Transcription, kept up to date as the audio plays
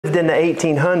In the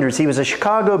 1800s. He was a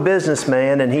Chicago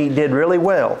businessman and he did really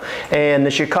well. And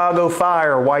the Chicago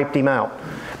fire wiped him out.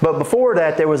 But before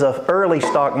that, there was an early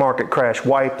stock market crash,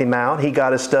 wiped him out. He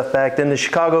got his stuff back. Then the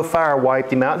Chicago fire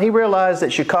wiped him out. And he realized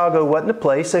that Chicago wasn't the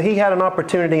place, so he had an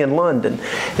opportunity in London.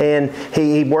 And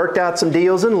he worked out some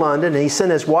deals in London, and he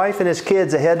sent his wife and his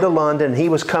kids ahead to London. He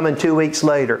was coming 2 weeks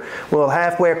later. Well,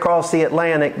 halfway across the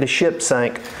Atlantic, the ship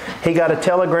sank. He got a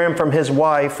telegram from his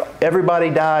wife. Everybody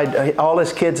died. All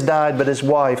his kids died but his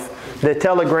wife. The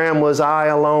telegram was, "I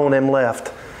alone am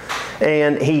left."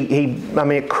 And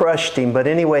it crushed him. But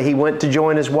anyway, he went to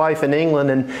join his wife in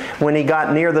England, and when he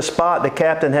got near the spot, the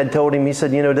captain had told him, he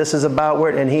said, "You know, this is about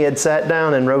where," and he had sat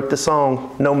down and wrote the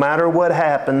song, "No matter what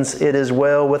happens, it is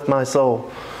well with my soul."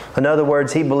 In other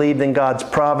words, he believed in God's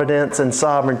providence and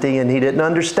sovereignty, and he didn't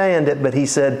understand it, but he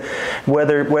said,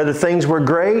 whether things were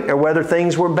great or whether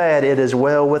things were bad, it is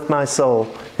well with my soul.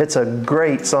 It's a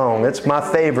great song. It's my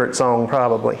favorite song,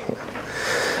 probably.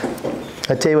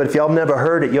 I tell you what, if y'all never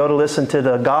heard it, you ought to listen to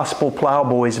the Gospel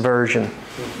Plowboys version.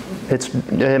 It's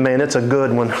a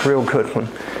good one, real good one.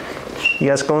 You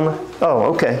guys going to?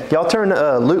 Oh, okay. Y'all turn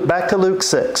to, back to Luke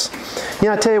 6. You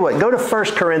know, I tell you what, go to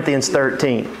 1 Corinthians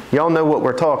 13. Y'all know what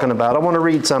we're talking about. I want to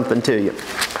read something to you.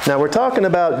 Now, we're talking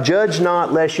about judge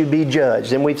not lest you be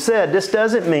judged. And we've said this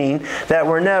doesn't mean that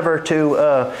we're never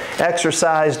to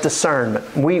exercise discernment.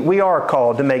 We are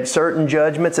called to make certain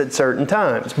judgments at certain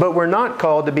times. But we're not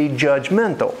called to be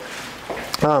judgmental.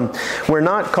 We're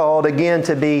not called, again,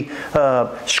 to be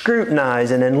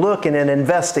scrutinizing and looking and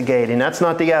investigating. That's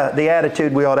not the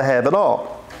attitude we ought to have at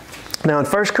all. Now in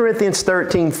 1 Corinthians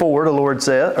 13:4, the Lord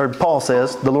says, or Paul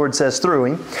says, the Lord says through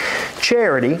him,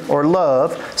 "Charity," or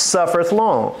love, "suffereth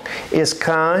long, is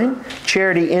kind,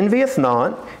 charity envieth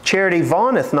not, charity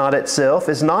vaunteth not itself,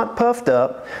 is not puffed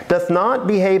up, doth not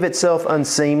behave itself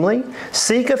unseemly,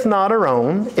 seeketh not her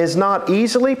own, is not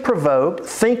easily provoked,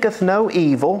 thinketh no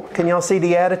evil." Can y'all see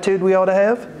the attitude we ought to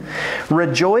have?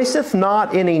 "Rejoiceth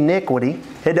not in iniquity."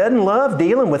 It doesn't love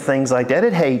dealing with things like that.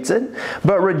 It hates it.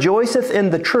 "But rejoiceth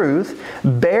in the truth,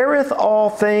 beareth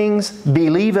all things,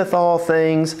 believeth all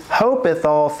things, hopeth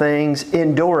all things,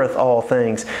 endureth all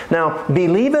things." Now,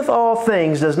 believeth all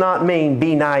things does not mean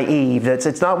be naive.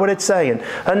 It's not what it's saying.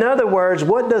 In other words,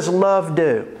 what does love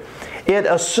do? It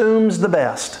assumes the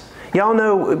best. Y'all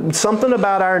know something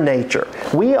about our nature.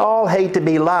 We all hate to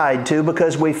be lied to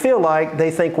because we feel like they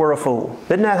think we're a fool.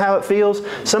 Isn't that how it feels?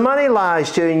 Somebody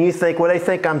lies to you and you think, well, they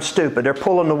think I'm stupid. They're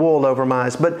pulling the wool over my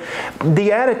eyes. But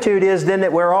the attitude is then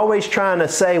that we're always trying to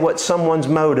say what someone's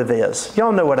motive is.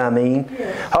 Y'all know what I mean. Yeah.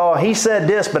 "Oh, he said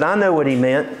this, but I know what he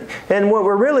meant." And what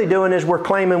we're really doing is we're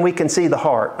claiming we can see the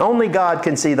heart. Only God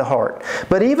can see the heart.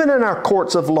 But even in our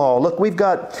courts of law, look, we've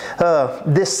got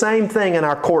this same thing in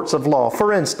our courts of law.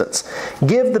 For instance,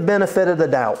 give the benefit of the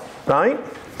doubt, right?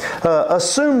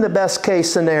 Assume the best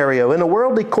case scenario. In a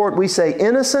worldly court, we say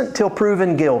innocent till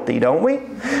proven guilty, don't we?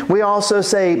 We also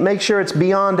say make sure it's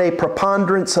beyond a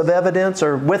preponderance of evidence,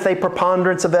 or with a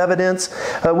preponderance of evidence.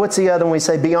 What's the other one we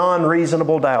say? Beyond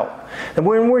reasonable doubt. And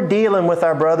when we're dealing with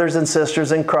our brothers and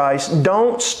sisters in Christ,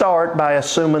 don't start by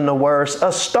assuming the worst.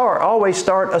 Always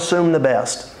start, assume the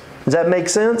best. Does that make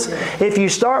sense? If you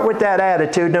start with that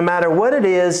attitude, no matter what it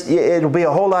is, it'll be a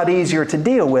whole lot easier to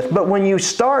deal with. But when you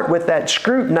start with that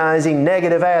scrutinizing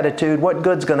negative attitude, what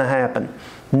good's going to happen?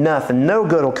 Nothing. No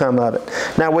good will come of it.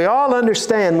 Now, we all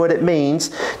understand what it means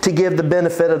to give the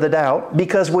benefit of the doubt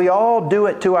because we all do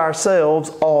it to ourselves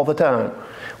all the time.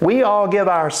 We all give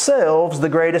ourselves the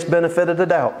greatest benefit of the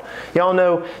doubt. Y'all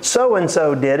know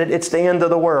so-and-so did it. It's the end of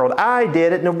the world. I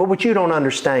did it, but you don't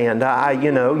understand.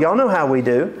 Y'all know how we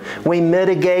do. We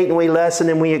mitigate and we lessen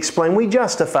and we explain. We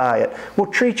justify it. Well,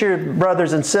 treat your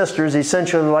brothers and sisters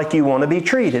essentially like you want to be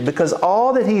treated, because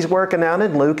all that he's working out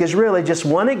in Luke is really just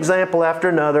one example after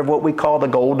another of what we call the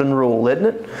golden rule, isn't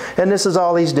it? And this is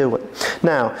all he's doing.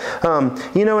 Now,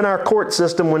 in our court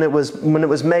system, when it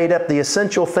was made up, the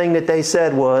essential thing that they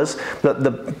said was,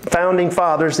 the founding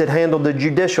fathers that handled the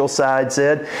judicial side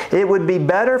said, it would be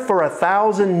better for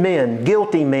 1,000 men,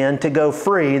 guilty men, to go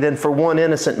free than for one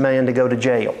innocent man to go to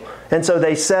jail. And so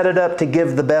they set it up to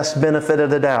give the best benefit of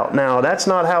the doubt. Now, that's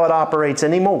not how it operates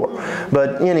anymore.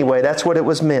 But anyway, that's what it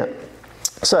was meant.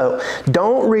 So,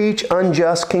 don't reach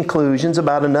unjust conclusions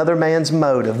about another man's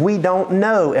motive. We don't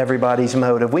know everybody's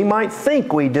motive. We might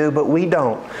think we do, but we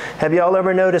don't. Have y'all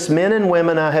ever noticed men and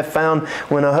women, I have found,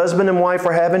 when a husband and wife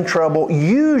are having trouble,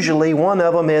 usually one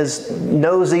of them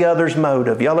knows the other's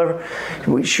motive. Y'all ever,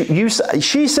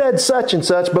 she said such and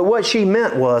such, but what she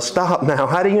meant was, stop now,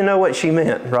 how do you know what she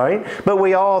meant, right? But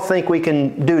we all think we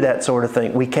can do that sort of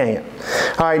thing. We can't.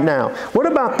 All right, now, what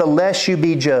about the lest you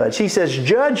be judged? He says,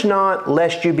 judge not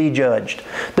lest you be judged.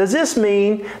 Does this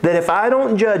mean that if I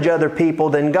don't judge other people,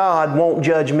 then God won't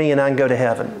judge me and I can go to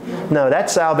heaven? No,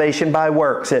 that's salvation by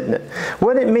works, isn't it?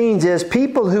 What it means is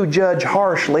people who judge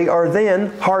harshly are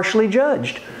then harshly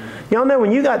judged. Y'all know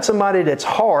when you got somebody that's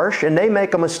harsh and they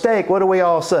make a mistake, what do we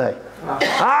all say?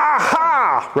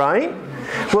 Aha! Right?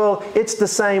 Well, it's the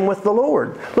same with the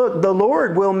Lord. Look, the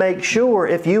Lord will make sure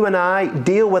if you and I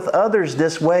deal with others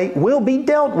this way, we'll be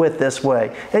dealt with this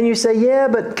way. And you say, yeah,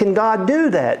 but can God do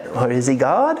that? Or is He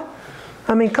God?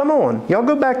 I mean, come on. Y'all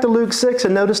go back to Luke 6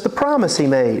 and notice the promise He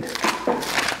made.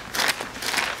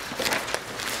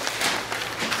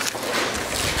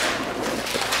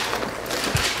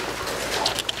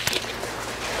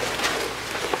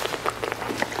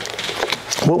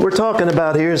 What we're talking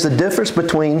about here is the difference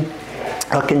between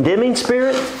a condemning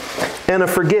spirit and a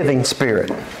forgiving spirit.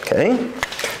 Okay?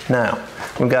 Now,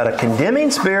 we've got a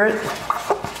condemning spirit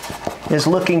is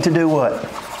looking to do what?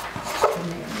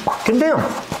 Condemn.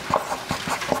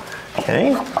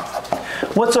 Okay?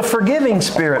 What's a forgiving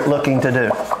spirit looking to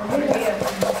do?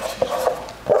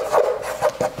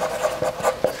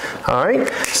 All right?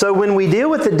 So when we deal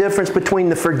with the difference between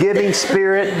the forgiving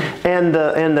spirit and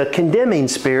the condemning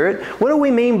spirit, what do we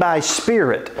mean by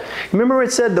spirit? Remember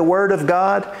it said the Word of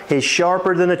God is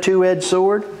sharper than a two-edged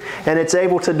sword? And it's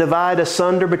able to divide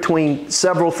asunder between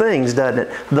several things, doesn't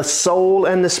it? The soul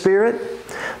and the spirit,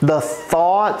 the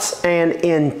thoughts and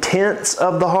intents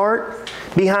of the heart.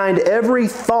 Behind every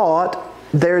thought,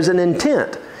 there's an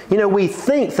intent. You know, we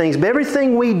think things, but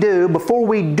everything we do, before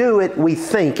we do it, we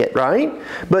think it, right?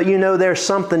 But you know, there's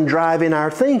something driving our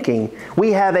thinking.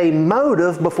 We have a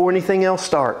motive before anything else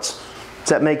starts. Does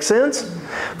that make sense?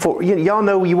 For y'all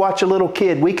know, you watch a little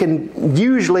kid, we can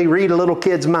usually read a little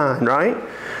kid's mind, right?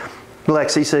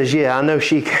 Lexi says, yeah, I know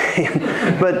she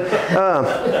can. But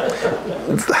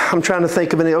I'm trying to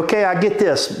think of it. Okay, I get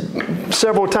this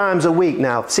several times a week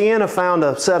now. Sienna found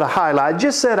a set of highlighters. I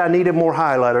just said I needed more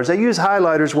highlighters. I use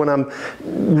highlighters when I'm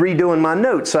redoing my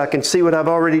notes so I can see what I've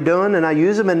already done, and I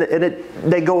use them, and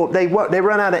they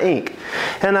run out of ink.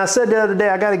 And I said the other day,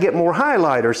 I got to get more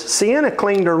highlighters. Sienna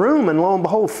cleaned her room and lo and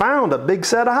behold found a big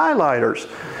set of highlighters.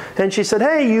 And she said,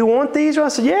 hey, you want these? I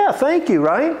said, yeah, thank you,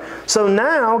 right? So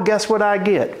now, guess what I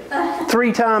get?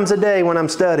 3 times a day when I'm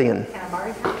studying.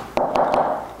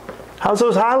 How's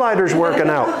those highlighters working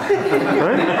out?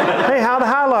 Right? Hey, how the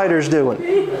highlighters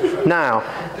doing? Now,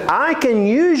 I can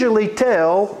usually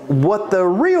tell what the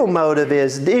real motive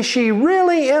is. Is she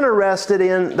really interested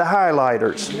in the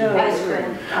highlighters? No.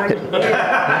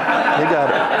 You got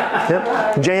it.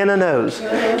 Yep. Jana knows.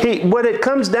 What it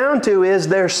comes down to is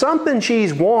there's something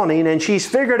she's wanting, and she's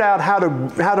figured out how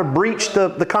to breach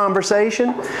the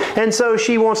conversation, and so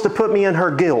she wants to put me in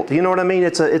her guilt. You know what I mean?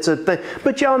 It's a thing.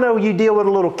 But y'all know you deal with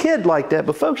a little kid like that.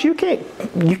 But folks, we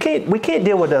can't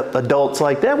deal with adults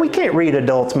like that. We can't read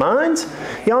adults' minds.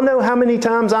 Y'all know how many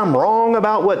times I'm wrong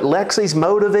about what Lexi's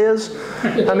motive is?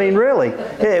 I mean, really,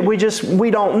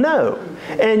 we don't know.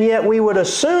 And yet we would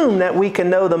assume that we can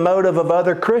know the motive of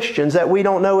other Christians that we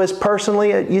don't know as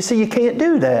personally. You see, you can't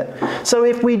do that. So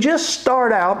if we just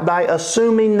start out by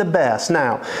assuming the best.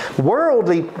 Now,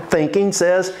 worldly thinking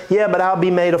says, yeah, but I'll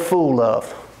be made a fool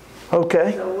of.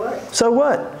 Okay. So what? So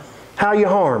what? How are you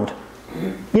harmed?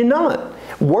 You're not.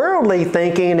 Worldly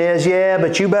thinking is, yeah,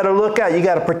 but you better look out. You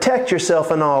got to protect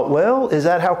yourself and all. Well, is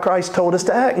that how Christ told us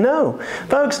to act? No.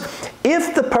 Folks,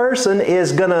 if the person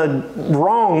is going to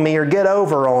wrong me or get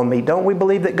over on me, don't we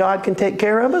believe that God can take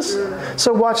care of us?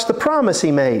 So watch the promise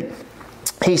He made.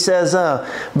 He says,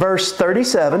 verse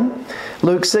 37,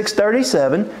 Luke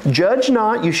 6:37, judge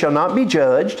not, you shall not be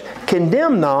judged.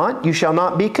 Condemn not, you shall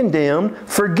not be condemned.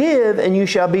 Forgive, and you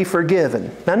shall be forgiven.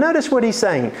 Now notice what he's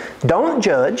saying. Don't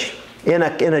judge in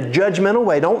a judgmental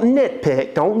way. Don't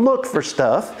nitpick. Don't look for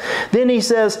stuff. Then he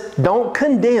says, don't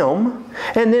condemn.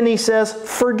 And then he says,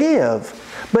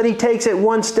 forgive. But he takes it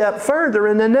one step further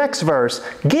in the next verse.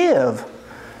 Give.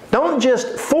 Don't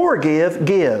just forgive,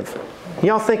 give.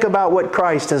 Y'all think about what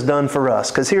Christ has done for us,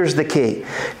 because here's the key.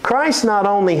 Christ not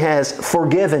only has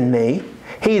forgiven me,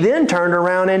 He then turned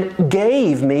around and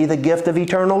gave me the gift of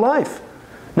eternal life.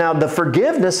 Now, the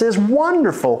forgiveness is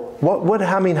wonderful.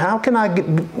 How can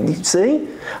I, see?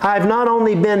 I've not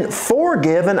only been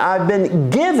forgiven, I've been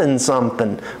given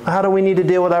something. How do we need to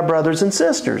deal with our brothers and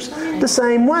sisters? The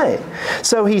same way.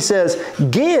 So he says,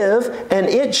 give and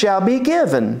it shall be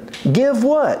given. Give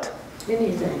what?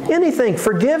 Anything. Anything.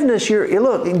 Forgiveness.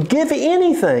 Look, give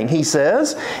anything, he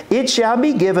says. It shall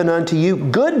be given unto you,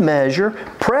 good measure,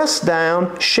 pressed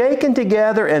down, shaken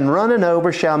together, and running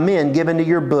over shall men give into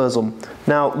your bosom.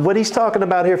 Now, what he's talking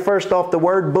about here, first off, the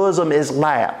word bosom is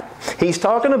lap. He's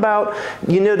talking about,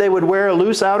 they would wear a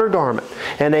loose outer garment,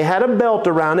 and they had a belt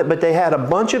around it, but they had a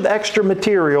bunch of extra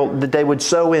material that they would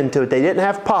sew into it. They didn't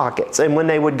have pockets. And when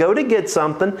they would go to get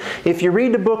something, if you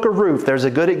read the book of Ruth, there's a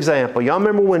good example. Y'all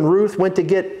remember when Ruth went to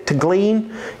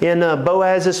glean in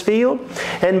Boaz's field?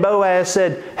 And Boaz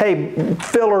said, hey,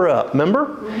 fill her up, remember?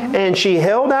 Mm-hmm. And she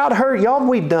held out her, y'all,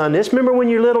 we've done this. Remember when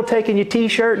you're little taking your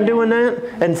t-shirt and doing that?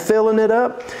 And filling it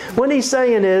up? What he's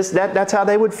saying is that's how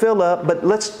they would fill up, but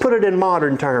let's put it in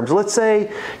modern terms. Let's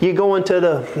say you go into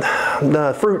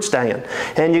the fruit stand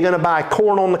and you're going to buy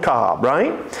corn on the cob,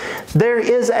 right? There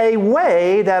is a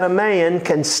way that a man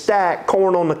can stack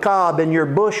corn on the cob in your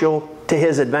bushel to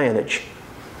his advantage,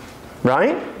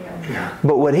 right? Yeah.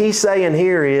 But what he's saying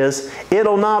here is,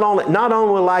 it'll not only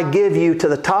will I give you to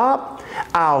the top,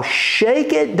 I'll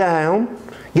shake it down,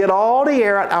 get all the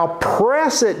air out, I'll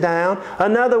press it down.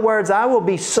 In other words, I will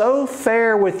be so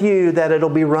fair with you that it'll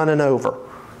be running over.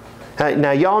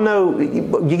 Now, y'all know,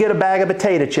 you get a bag of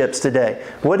potato chips today.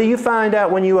 What do you find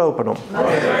out when you open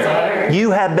them?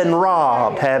 You have been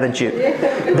robbed, haven't you?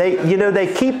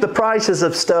 They keep the prices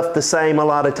of stuff the same a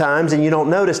lot of times, and you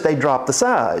don't notice they drop the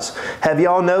size. Have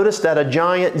y'all noticed that a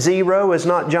giant zero is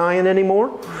not giant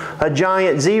anymore? A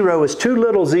giant zero is two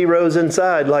little zeros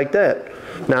inside like that.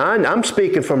 Now, I'm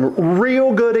speaking from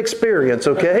real good experience,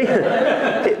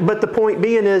 okay? But the point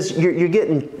being is, you're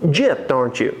getting gypped,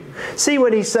 aren't you? See,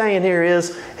 what he's saying here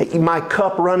is, my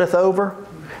cup runneth over.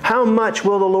 How much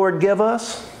will the Lord give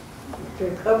us?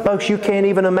 Folks, you can't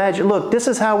even imagine. Look, this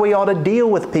is how we ought to deal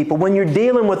with people. When you're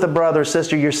dealing with a brother or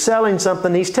sister, you're selling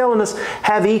something, he's telling us,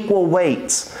 have equal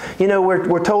weights.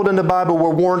 We're told in the Bible, we're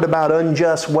warned about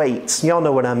unjust weights. Y'all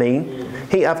know what I mean.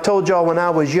 I've told y'all when I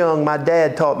was young, my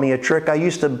dad taught me a trick. I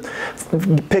used to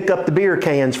pick up the beer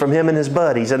cans from him and his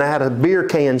buddies, and I had a beer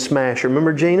can smasher.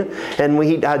 Remember, Gina?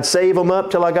 And I'd save them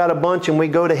up till I got a bunch, and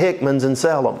we'd go to Hickman's and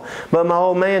sell them. But my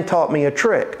old man taught me a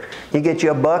trick. You get you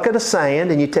a bucket of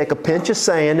sand, and you take a pinch of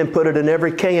sand and put it in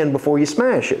every can before you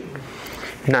smash it.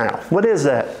 Now, what is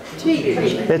that? Cheating.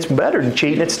 It's better than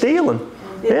cheating. It's stealing.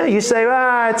 Yeah, you say,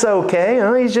 it's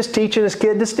okay. He's just teaching his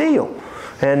kid to steal.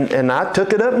 And I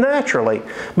took it up naturally.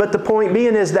 But the point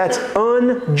being is, that's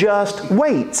unjust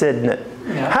weights, isn't it?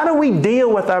 Yeah. How do we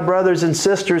deal with our brothers and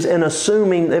sisters in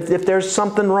assuming if there's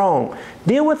something wrong?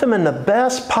 Deal with them in the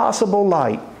best possible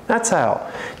light. That's how.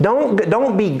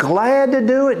 Don't be glad to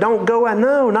do it. Don't go,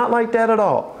 no, not like that at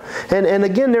all. And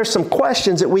again, there's some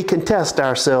questions that we can test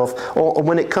ourselves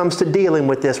when it comes to dealing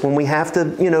with this, when we have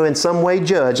to, in some way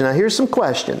judge. Now, here's some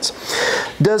questions.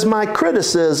 Does my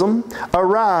criticism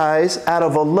arise out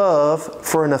of a love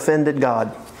for an offended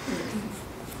God?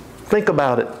 Think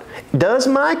about it. Does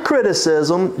my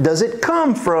criticism, does it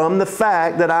come from the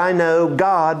fact that I know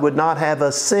God would not have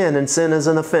us sin, and sin is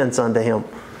an offense unto Him?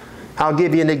 I'll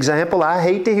give you an example. I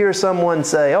hate to hear someone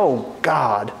say, oh,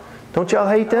 God. Don't y'all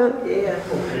hate that?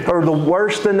 Yeah. Or the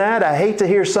worse than that, I hate to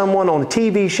hear someone on a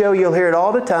TV show, you'll hear it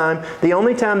all the time. The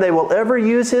only time they will ever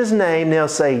use His name, they'll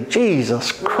say,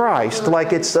 Jesus Christ,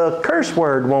 like it's a curse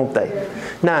word, won't they?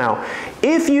 Now,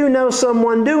 if you know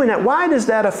someone doing that, why does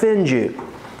that offend you?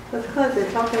 Because they're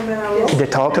talking about our Lord. They're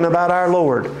talking about our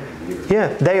Lord.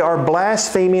 Yeah, they are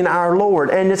blaspheming our Lord.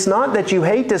 And it's not that you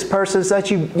hate this person, it's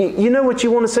that you know what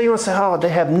you want to say? You want to say, oh, they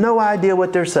have no idea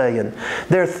what they're saying.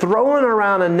 They're throwing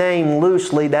around a name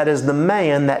loosely that is the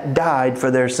man that died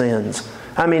for their sins.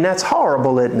 I mean, that's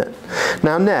horrible, isn't it?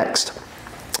 Now, next.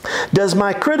 Does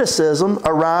my criticism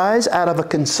arise out of a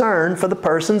concern for the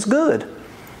person's good?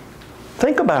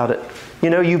 Think about it.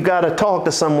 You've got to talk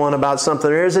to someone about something.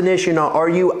 There's an issue now. Are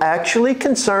you actually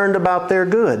concerned about their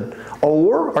good?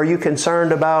 Or are you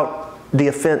concerned about the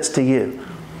offense to you?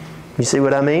 You see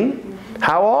what I mean?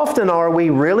 How often are we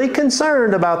really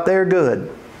concerned about their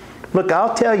good? Look,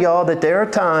 I'll tell y'all that there are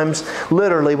times,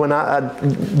 literally, when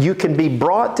you can be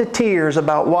brought to tears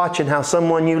about watching how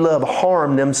someone you love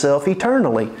harm themselves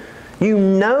eternally. You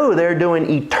know they're doing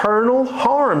eternal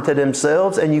harm to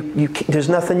themselves, and there's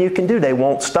nothing you can do. They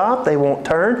won't stop. They won't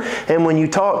turn. And when you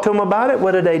talk to them about it,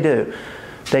 what do?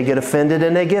 They get offended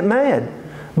and they get mad.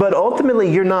 But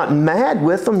ultimately, you're not mad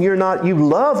with them. You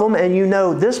love them, and you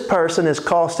know this person is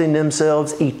costing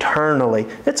themselves eternally.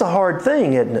 It's a hard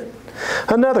thing, isn't it?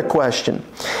 Another question.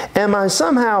 Am I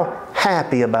somehow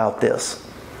happy about this?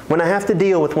 When I have to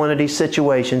deal with one of these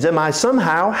situations, am I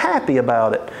somehow happy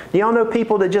about it? Do y'all know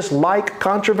people that just like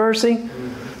controversy?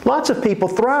 Lots of people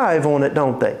thrive on it,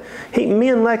 don't they? Me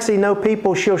and Lexi know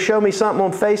people, she'll show me something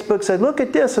on Facebook, say, look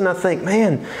at this, and I think,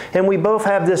 man, and we both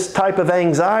have this type of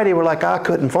anxiety. We're like, I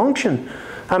couldn't function.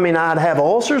 I mean, I'd have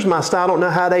ulcers. I don't know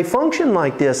how they function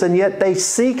like this, and yet they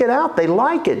seek it out. They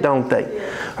like it, don't they?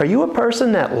 Are you a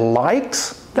person that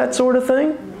likes that sort of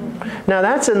thing? Now,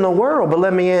 that's in the world, but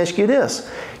let me ask you this.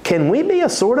 Can we be a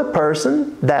sort of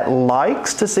person that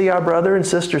likes to see our brother and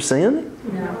sister sin?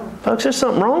 No. Folks, there's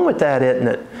something wrong with that, isn't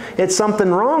it? It's something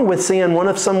wrong with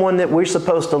seeing someone that we're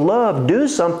supposed to love do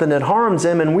something that harms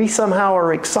them, and we somehow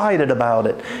are excited about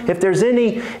it. If there's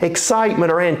any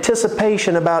excitement or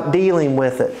anticipation about dealing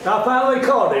with it. I finally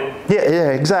caught him.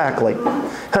 Yeah, exactly.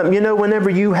 You know, whenever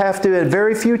you have to,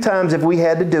 very few times have we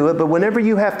had to do it, but whenever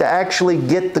you have to actually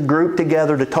get the group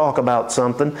together to talk about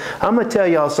something, I'm going to tell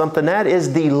y'all something, that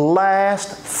is the last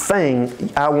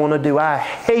thing I want to do. I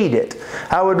hate it.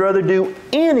 I would rather do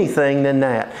anything than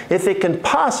that, if it can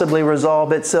possibly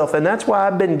resolve itself. And that's why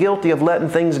I've been guilty of letting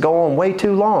things go on way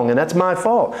too long, and that's my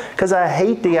fault, because I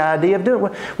hate the idea of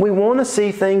doing it. We want to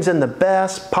see things in the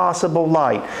best possible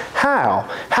light. How?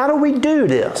 How do we do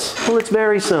this? Well, it's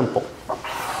very simple.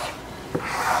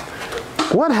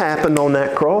 What happened on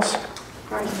that cross?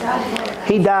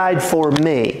 He died for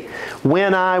me.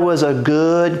 When I was a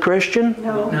good Christian?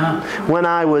 No. When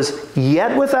I was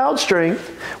yet without strength,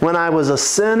 when I was a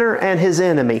sinner and His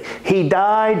enemy, He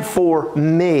died for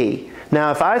me.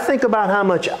 Now, if I think about how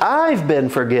much I've been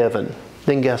forgiven,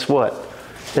 then guess what?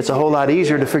 It's a whole lot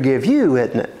easier to forgive you,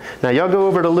 isn't it? Now, y'all go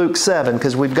over to Luke 7,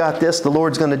 because we've got this. The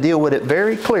Lord's going to deal with it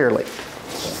very clearly.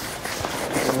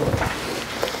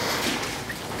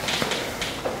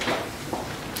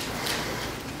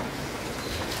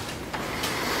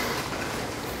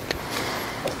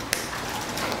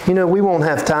 You know, we won't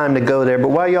have time to go there, but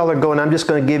while y'all are going, I'm just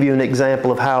going to give you an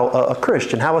example of how a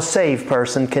Christian, how a saved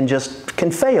person can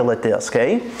fail at this,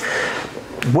 okay?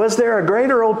 Was there a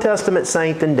greater Old Testament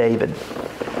saint than David?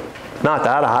 Not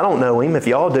that I don't know him. If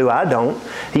y'all do, I don't.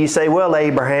 You say, well,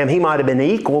 Abraham, he might have been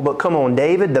equal, but come on,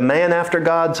 David, the man after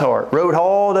God's heart, wrote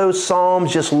all those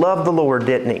Psalms, just loved the Lord,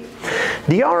 didn't he?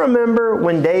 Do y'all remember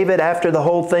when David, after the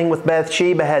whole thing with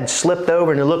Bathsheba had slipped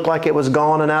over and it looked like it was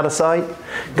gone and out of sight?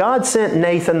 God sent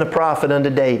Nathan the prophet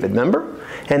unto David, remember?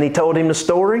 And he told him the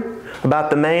story about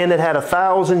the man that had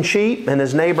 1,000 sheep and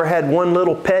his neighbor had one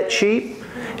little pet sheep.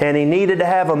 And he needed to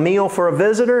have a meal for a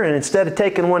visitor, and instead of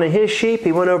taking one of his sheep,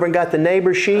 he went over and got the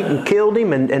neighbor's sheep and killed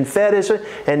him and fed his.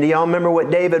 And do y'all remember what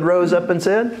David rose up and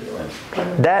said?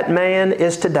 That man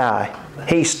is to die.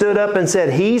 He stood up and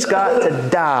said, he's got to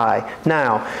die.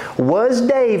 Now, was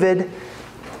David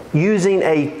using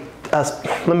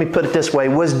let me put it this way,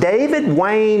 was David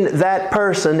weighing that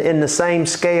person in the same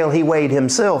scale he weighed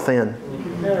himself in?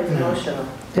 No, he's emotional.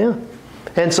 Yeah.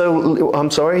 And so, I'm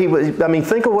sorry,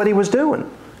 think of what he was doing.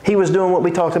 He was doing what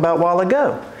we talked about a while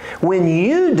ago. When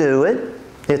you do it,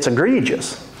 it's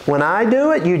egregious. When I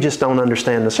do it, you just don't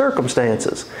understand the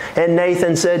circumstances. And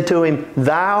Nathan said to him,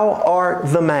 thou art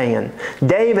the man.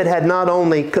 David had not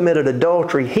only committed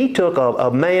adultery, he took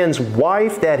a man's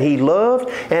wife that he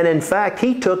loved, and in fact,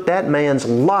 he took that man's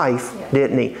life,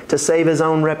 didn't he, to save his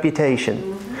own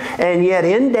reputation. And yet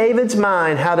in David's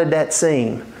mind, how did that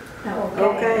seem?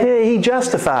 Okay. He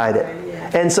justified it.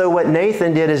 And so what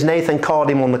Nathan did is Nathan called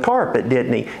him on the carpet,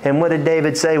 didn't he? And what did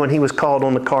David say when he was called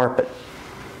on the carpet?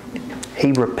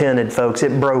 He repented, folks.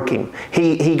 It broke him.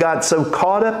 He got so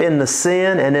caught up in the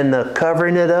sin and in the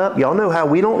covering it up. Y'all know how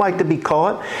we don't like to be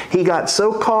caught. He got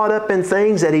so caught up in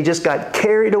things that he just got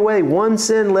carried away. One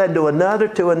sin led to another,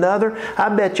 to another. I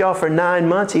bet y'all for 9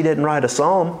 months he didn't write a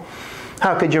psalm.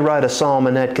 How could you write a psalm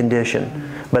in that condition?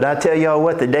 But I tell y'all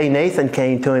what, the day Nathan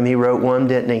came to him, he wrote one,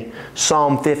 didn't he?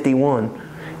 Psalm 51.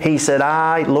 He said,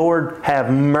 Lord,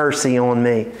 have mercy on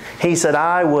me. He said,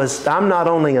 I'm not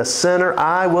only a sinner,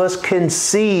 I was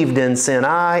conceived in sin.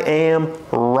 I am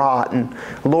rotten.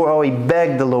 Lord, he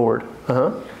begged the Lord.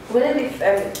 Wouldn't it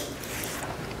be,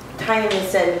 tying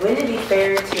this in, wouldn't it be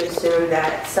fair to assume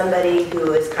that somebody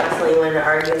who is constantly wanting to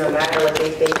argue, no matter what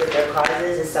they think that their cause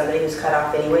is somebody who's cut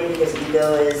off anyway because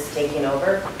ego is taking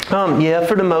over? Yeah,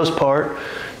 for the most part.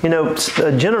 You know,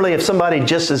 generally if somebody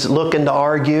just is looking to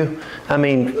argue, I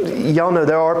mean, y'all know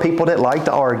there are people that like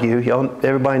to argue.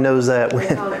 Everybody knows that. We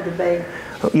call it debate.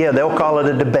 Yeah, they'll call it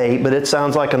a debate, but it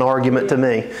sounds like an argument to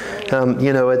me.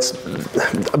 You know, it's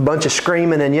a bunch of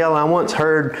screaming and yelling. I once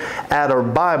heard at a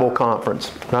Bible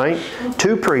conference, right?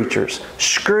 2 preachers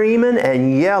screaming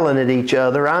and yelling at each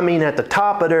other. I mean, at the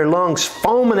top of their lungs,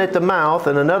 foaming at the mouth.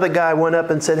 And another guy went up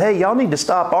and said, hey, y'all need to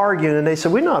stop arguing. And they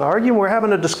said, we're not arguing, we're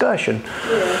having a discussion.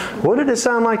 What did it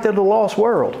sound like to the lost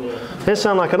world? It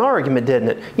sounded like an argument, didn't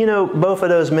it? You know, both of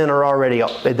those men are already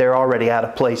out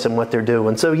of place in what they're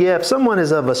doing. So yeah, if someone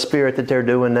is of a spirit that they're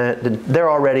doing that, then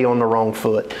they're already on the wrong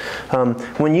foot.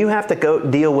 When you have to go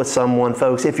deal with someone,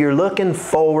 folks, if you're looking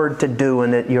forward to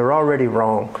doing it, you're already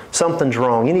wrong. Something's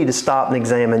wrong. You need to stop and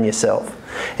examine yourself.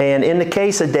 And in the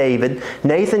case of David,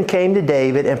 Nathan came to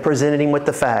David and presented him with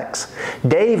the facts.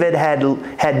 David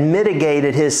had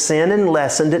mitigated his sin and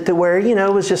lessened it to where, you know,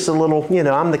 it was just a little, you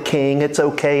know, I'm the king, it's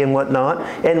okay and whatnot.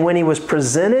 And when he was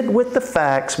presented with the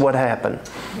facts, what happened?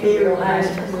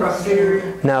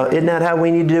 Now, isn't that how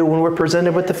we need to do when we're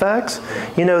presented with the facts?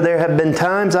 You know, there have been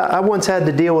times, I once had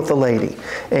to deal with a lady.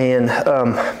 And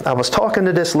I was talking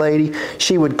to this lady.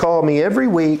 She would call me every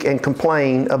week and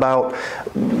complain about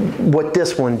what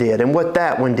this one did and what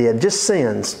that one did. Just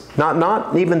sins.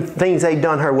 Not even things they'd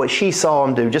done her, what she saw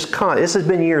them do. Just this has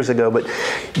been years ago, but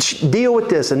deal with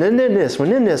this and then this one,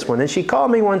 then this one. And she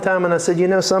called me one time and I said, you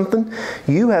know something?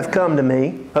 You have come to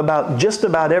me about just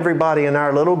about everybody in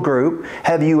our little group.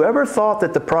 Have you ever thought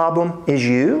that the problem is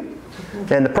you?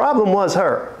 And the problem was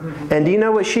her. And do you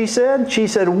know what she said? She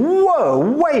said, whoa,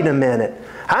 wait a minute.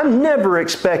 I never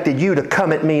expected you to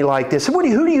come at me like this. Who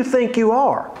do you think you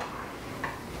are?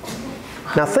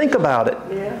 Now think about it.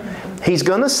 He's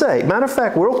going to say, matter of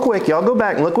fact, real quick, y'all go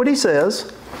back and look what he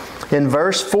says in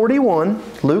verse 41,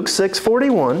 Luke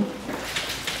 6:41.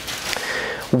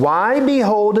 Why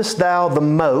beholdest thou the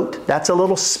mote? That's a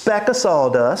little speck of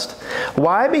sawdust.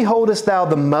 Why beholdest thou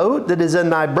the mote that is in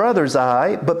thy brother's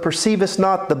eye, but perceivest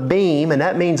not the beam, and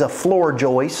that means a floor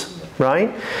joist,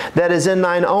 right? That is in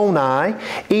thine own eye.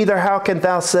 Either how canst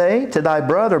thou say to thy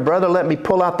brother, brother, let me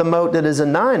pull out the mote that is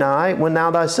in thine eye, when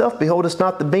thou thyself beholdest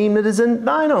not the beam that is in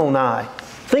thine own eye?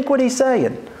 Think what he's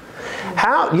saying.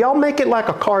 How y'all make it like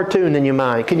a cartoon in your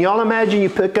mind. Can y'all imagine you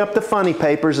pick up the funny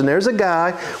papers and there's a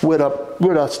guy with a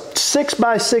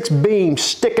 6x6 beam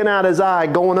sticking out his eye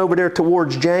going over there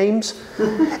towards James,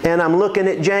 and I'm looking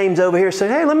at James over here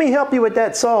saying, hey, let me help you with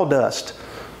that sawdust.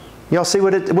 Y'all see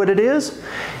what it is?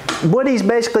 What he's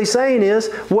basically saying is,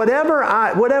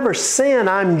 whatever sin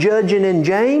I'm judging in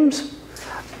James,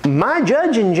 my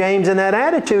judging James in that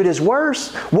attitude is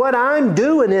worse. What I'm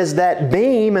doing is that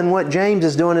beam, and what James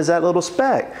is doing is that little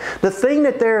speck. The thing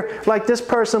that they're, like this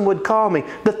person would call me,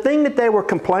 the thing that they were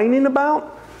complaining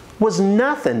about was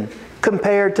nothing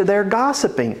compared to their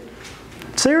gossiping.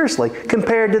 Seriously,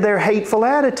 compared to their hateful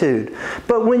attitude.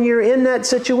 But when you're in that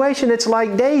situation, it's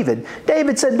like David.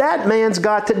 David said, that man's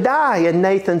got to die. And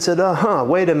Nathan said,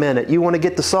 wait a minute. You want to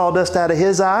get the sawdust out of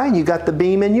his eye and you got the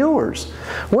beam in yours.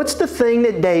 What's the thing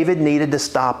that David needed to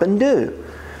stop and do?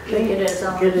 He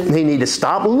needed to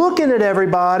stop looking at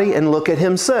everybody and look at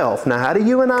himself. Now, how do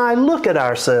you and I look at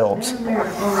ourselves?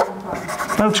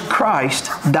 Folks, Christ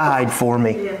died for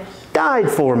me.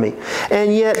 Died for me.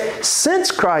 And yet,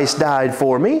 since Christ died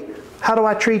for me, how do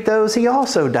I treat those He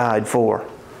also died for?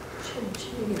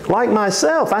 Like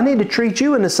myself, I need to treat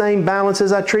you in the same balance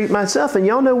as I treat myself. And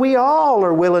y'all know we all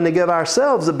are willing to give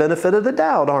ourselves the benefit of the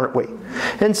doubt, aren't we?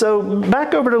 And so,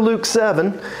 back over to Luke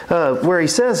 7, where he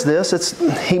says this,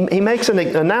 he makes an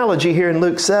analogy here in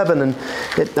Luke 7, and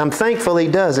I'm thankful he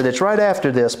does it. It's right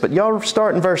after this, but y'all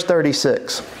start in verse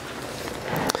 36.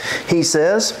 He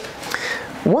says,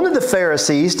 one of the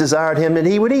Pharisees desired him that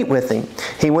he would eat with him.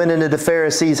 He went into the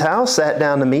Pharisee's house, sat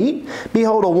down to meat.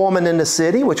 Behold, a woman in the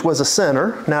city, which was a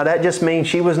sinner. Now that just means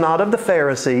she was not of the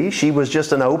Pharisees. She was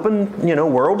just an open,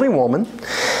 worldly woman.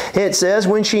 It says,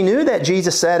 when she knew that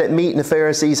Jesus sat at meat in the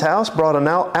Pharisee's house, brought an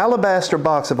alabaster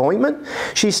box of ointment.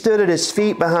 She stood at his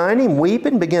feet behind him,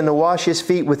 weeping, began to wash his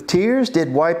feet with tears,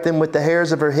 did wipe them with the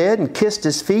hairs of her head, and kissed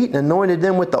his feet, and anointed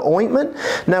them with the ointment.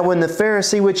 Now when the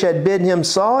Pharisee which had bidden him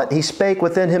saw it, he spake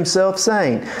within himself,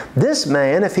 saying, this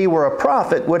man, if he were a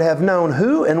prophet, would have known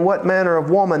who and what manner of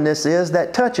woman this is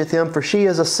that toucheth him, for she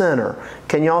is a sinner.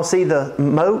 Can y'all see the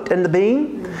mote and the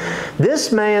beam?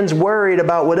 This man's worried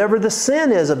about whatever the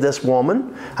sin is of this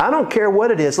woman. I don't care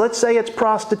what it is. Let's say it's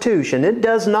prostitution. It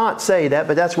does not say that,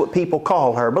 but that's what people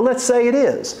call her. But let's say it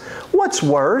is. What's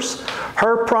worse,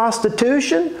 her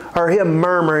prostitution or him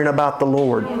murmuring about the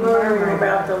Lord? Murmuring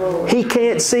about the Lord. He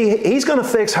can't see. He's going to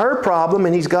fix her problem,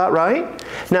 and he's got, right?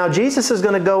 Now, Jesus is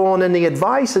going to go on in the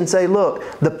advice and say,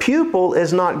 look, the pupil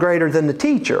is not greater than the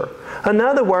teacher. In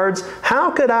other words,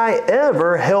 how could I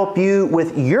ever help you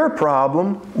with your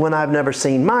problem when I've never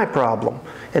seen my problem?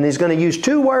 And he's going to use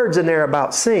two words in there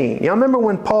about seeing. Y'all remember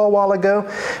when Paul, a while ago,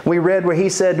 we read where he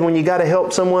said when you got to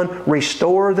help someone,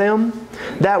 restore them?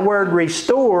 That word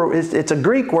restore, it's a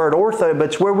Greek word, ortho, but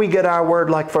it's where we get our word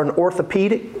like for an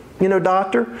orthopedic,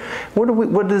 doctor.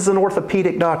 What does an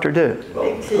orthopedic doctor do?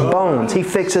 Bones. He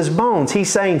fixes bones.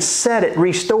 He's saying set it,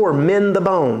 restore, mend the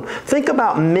bone. Think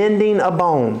about mending a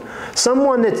bone.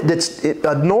 Someone that's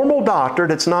a normal doctor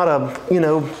that's not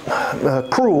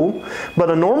cruel,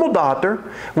 but a normal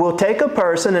doctor will take a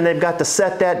person and they've got to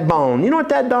set that bone. You know what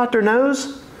that doctor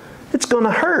knows? It's going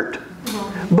to hurt.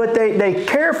 But they're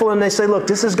careful and they say, look,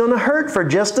 this is going to hurt for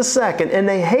just a second. And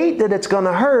they hate that it's going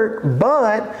to hurt,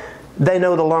 but they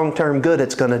know the long-term good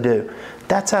it's going to do.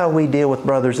 That's how we deal with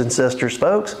brothers and sisters,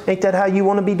 folks. Ain't that how you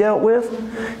want to be dealt with?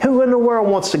 Who in the world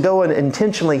wants to go and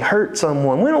intentionally hurt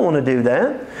someone? We don't want to do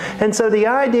that. And so the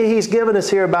idea he's given us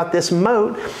here about this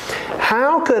mote,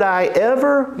 how could I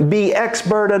ever be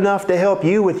expert enough to help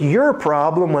you with your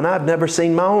problem when I've never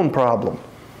seen my own problem?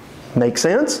 Make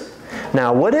sense?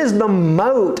 Now, what is the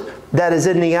mote that is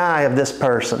in the eye of this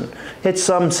person? It's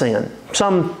some sin,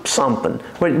 something.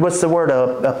 What's the word?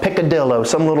 A picadillo,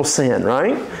 some little sin,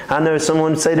 right? I know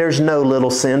someone would say there's no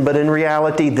little sin, but in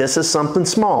reality, this is something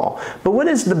small. But what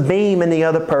is the beam in the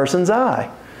other person's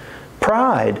eye?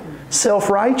 Pride,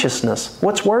 self-righteousness.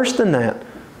 What's worse than that?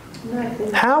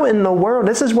 How in the world?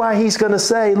 This is why he's going to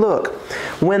say, look,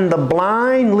 when the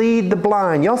blind lead the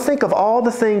blind. Y'all think of all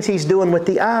the things he's doing with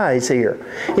the eyes here.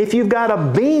 If you've got a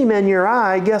beam in your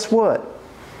eye, guess what?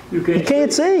 You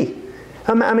can't see.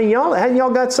 I mean, hadn't y'all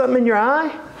got something in your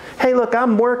eye? Hey, look,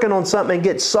 I'm working on something and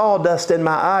get sawdust in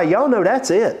my eye. Y'all know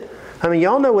that's it. I mean,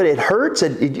 y'all know what it hurts.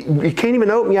 You can't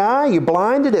even open your eye. You're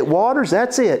blinded. It waters.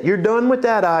 That's it. You're done with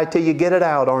that eye till you get it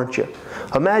out, aren't you?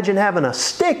 Imagine having a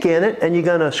stick in it and you're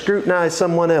going to scrutinize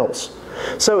someone else.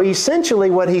 So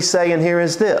essentially what he's saying here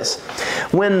is this.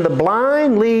 When the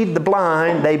blind lead the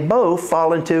blind, they both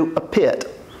fall into a pit.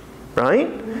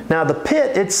 Right? Now the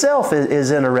pit itself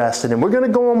is interesting. And we're going to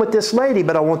go on with this lady,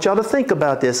 but I want y'all to think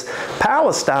about this.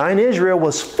 Palestine, Israel,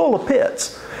 was full of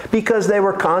pits because they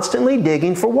were constantly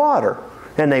digging for water.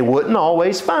 And they wouldn't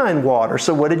always find water.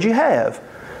 So what did you have?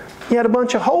 You had a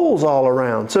bunch of holes all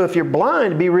around. So if you're blind,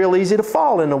 it'd be real easy to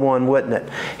fall into one, wouldn't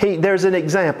it? There's an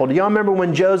example. Do y'all remember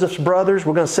when Joseph's brothers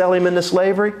were going to sell him into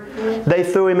slavery? They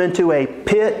threw him into a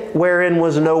pit wherein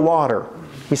was no water.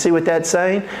 You see what that's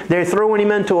saying? They're throwing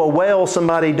him into a well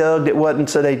somebody dug that wasn't,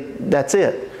 so that's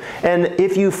it. And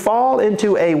if you fall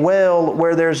into a well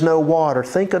where there's no water,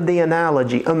 think of the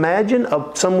analogy. Imagine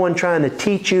someone trying to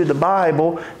teach you the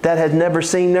Bible that had never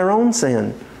seen their own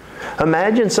sin.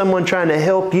 Imagine someone trying to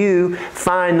help you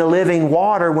find the living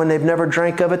water when they've never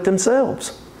drank of it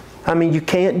themselves. I mean, you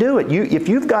can't do it. If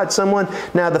you've got someone...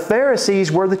 Now, the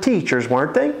Pharisees were the teachers,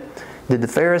 weren't they? Did the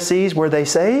Pharisees, were they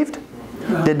saved?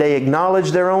 Did they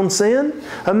acknowledge their own sin?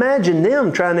 Imagine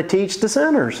them trying to teach the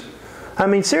sinners. I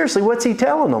mean, seriously, what's he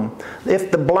telling them? If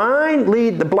the blind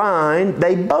lead the blind,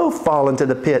 they both fall into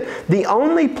the pit. The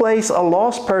only place a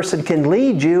lost person can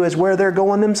lead you is where they're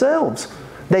going themselves.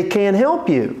 They can't help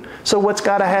you. So what's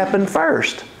got to happen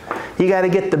first? You got to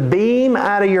get the beam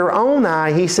out of your own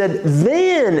eye. He said,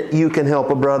 then you can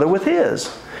help a brother with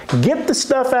his. Get the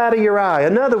stuff out of your eye.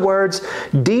 In other words,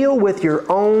 deal with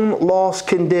your own lost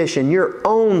condition, your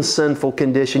own sinful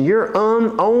condition, your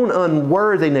own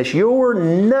unworthiness, your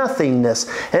nothingness.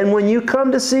 And when you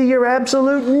come to see your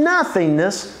absolute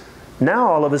nothingness, now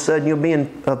all of a sudden you'll be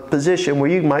in a position where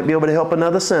you might be able to help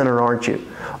another sinner, aren't you?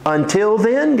 Until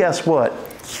then, guess what?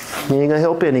 You ain't going to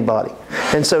help anybody.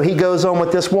 And so he goes on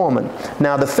with this woman.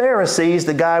 Now the Pharisees,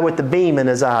 the guy with the beam in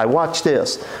his eye, watch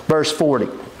this, verse 40.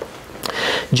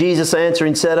 Jesus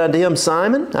answering said unto him,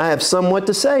 Simon, I have somewhat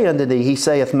to say unto thee. He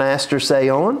saith, Master, say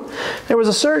on. There was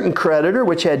a certain creditor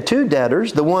which had two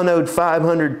debtors. The one owed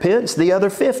 500 pence, the other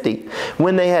 50.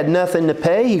 When they had nothing to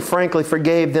pay, he frankly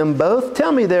forgave them both.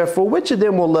 Tell me therefore, which of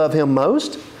them will love him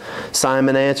most?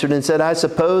 Simon answered and said, I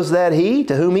suppose that he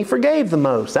to whom he forgave the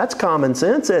most. That's common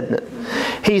sense, isn't it?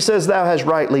 He says, thou hast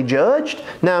rightly judged.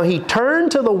 Now he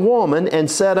turned to the woman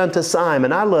and said unto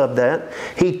Simon, I love that.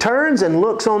 He turns and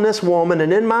looks on this woman,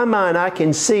 and in my mind I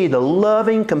can see the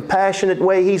loving, compassionate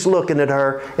way he's looking at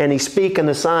her, and he's speaking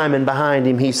to Simon behind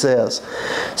him. He says,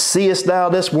 seest thou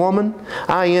this woman?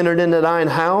 I entered into thine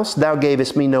house. Thou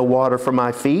gavest me no water for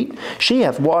my feet. She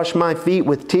hath washed my feet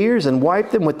with tears and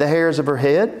wiped them with the hairs of her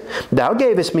head. said, Thou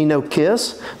gavest me no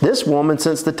kiss. This woman,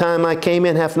 since the time I came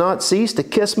in, hath not ceased to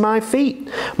kiss my feet.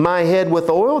 My head with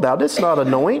oil thou didst not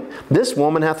anoint. This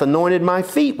woman hath anointed my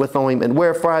feet with ointment.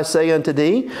 Wherefore I say unto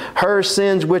thee, her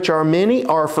sins, which are many,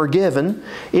 are forgiven.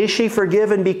 Is she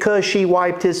forgiven because she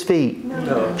wiped his feet?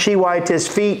 No. She wiped his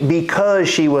feet because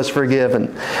she was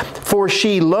forgiven. For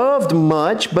she loved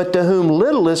much, but to whom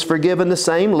little is forgiven, the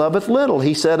same loveth little.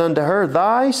 He said unto her,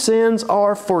 Thy sins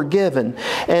are forgiven.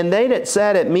 And they that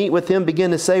sat at meat with him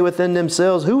began to say within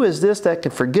themselves, Who is this that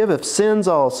can forgiveth sins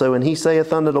also? And he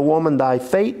saith unto the woman, Thy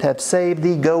faith hath saved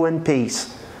thee, go in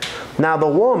peace. Now the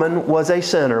woman was a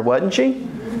sinner, wasn't she?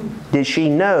 Did she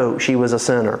know she was a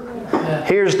sinner?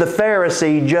 Here's the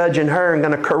Pharisee judging her and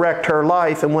going to correct her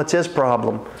life, and what's his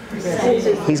problem?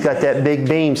 He's got that big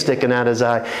beam sticking out his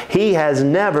eye. He has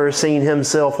never seen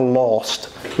himself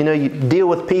lost. You know, you deal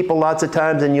with people lots of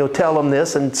times and you'll tell them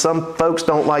this, and some folks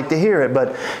don't like to hear it,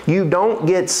 but you don't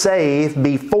get saved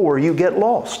before you get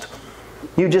lost.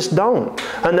 You just don't.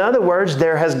 In other words,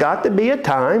 there has got to be a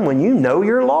time when you know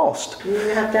you're lost. You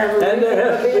have to have a and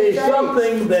there has to be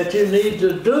something that you need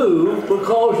to do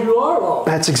because you are lost.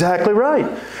 That's exactly right.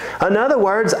 In other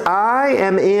words, I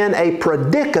am in a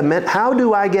predicament. How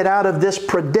do I get out of this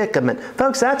predicament?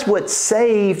 Folks, that's what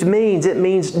saved means. It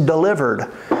means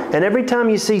delivered. And every time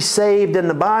you see saved in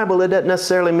the Bible, it doesn't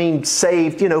necessarily mean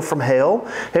saved, from hell.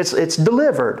 It's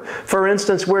delivered. For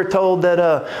instance, we're told that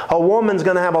a woman's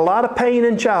going to have a lot of pain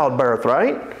in childbirth,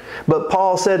 right? But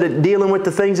Paul said that dealing with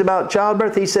the things about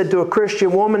childbirth, he said to a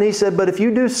Christian woman, he said, but if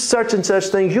you do such and such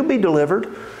things, you'll be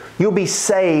delivered. You'll be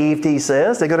saved, he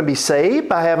says. They're going to be saved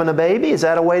by having a baby. Is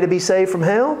that a way to be saved from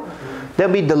hell?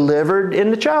 They'll be delivered in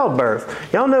the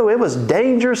childbirth. Y'all know it was a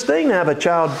dangerous thing to have a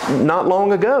child not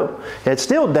long ago. It's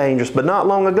still dangerous, but not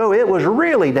long ago it was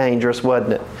really dangerous,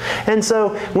 wasn't it? And so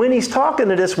when he's talking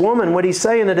to this woman, what he's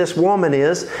saying to this woman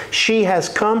is she has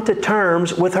come to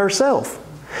terms with herself.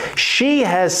 She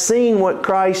has seen what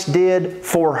Christ did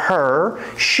for her.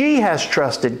 She has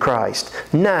trusted Christ.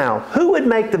 Now, who would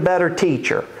make the better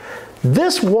teacher?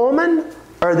 This woman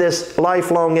or this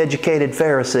lifelong educated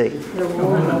Pharisee? The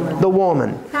woman. The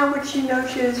woman. How would she know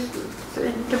she was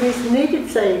to be needed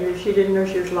saved if she didn't know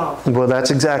she was lost? Well,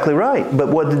 that's exactly right. But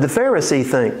what did the Pharisee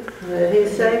think?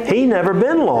 He's saved. He never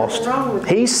been lost.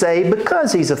 He's saved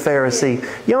because he's a Pharisee.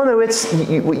 Y'all know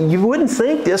you wouldn't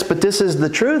think this, but this is the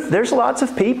truth. There's lots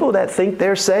of people that think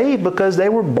they're saved because they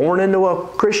were born into a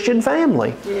Christian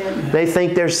family. Yeah. They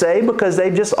think they're saved because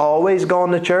they've just always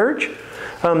gone to church.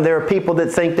 There are people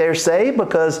that think they're saved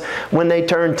because when they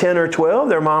turned 10 or 12,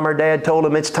 their mom or dad told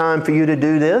them it's time for you to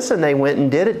do this, and they went and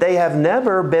did it. They have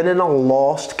never been in a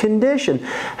lost condition.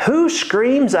 Who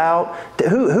screams out,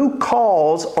 who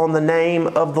calls on the name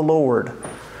of the Lord?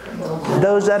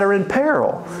 Those that are in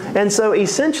peril. And so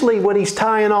essentially what he's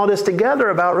tying all this together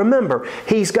about, remember,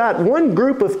 he's got one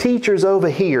group of teachers over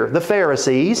here, the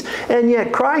Pharisees, and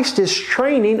yet Christ is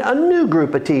training a new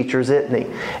group of teachers, isn't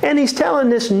he? And he's telling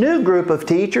this new group of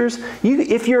teachers,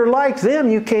 if you're like them,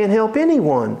 you can't help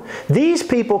anyone. These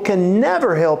people can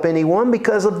never help anyone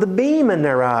because of the beam in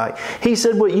their eye. He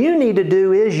said what you need to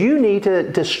do is you need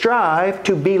to strive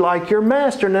to be like your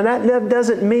master. Now that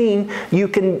doesn't mean you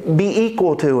can be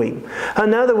equal to him.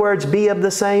 In other words, be of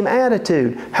the same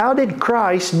attitude. How did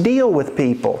Christ deal with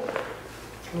people?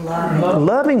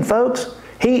 Loving, folks.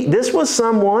 This was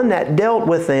someone that dealt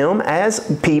with them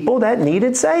as people that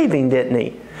needed saving, didn't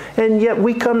he? And yet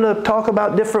we come to talk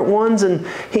about different ones, and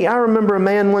I remember a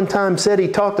man one time said he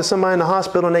talked to somebody in the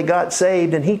hospital and they got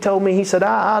saved, and he told me, he said,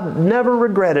 I never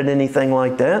regretted anything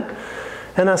like that.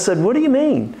 And I said, what do you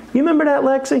mean? You remember that,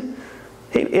 Lexi?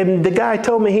 And the guy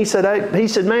told me, he said,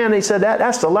 man,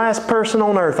 that's the last person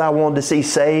on earth I wanted to see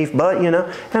saved, but,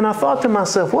 And I thought to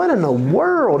myself, what in the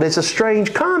world? It's a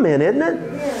strange comment, isn't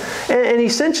it? Yeah. And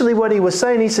essentially what he was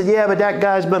saying, he said, yeah, but that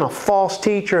guy's been a false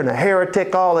teacher and a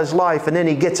heretic all his life, and then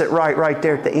he gets it right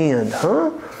there at the end.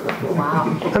 Huh?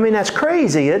 Wow. I mean, that's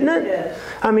crazy, isn't it? Yeah.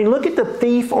 I mean, look at the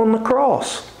thief on the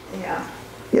cross. Yeah.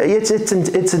 It's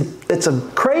a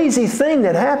crazy thing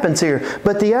that happens here.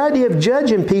 But the idea of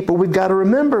judging people, we've got to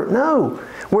remember, no.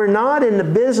 We're not in the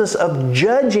business of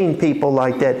judging people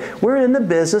like that. We're in the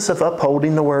business of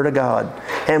upholding the Word of God.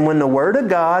 And when the Word of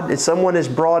God, if someone is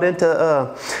brought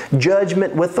into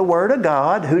judgment with the Word of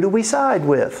God, who do we side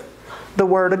with? The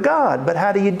Word of God. But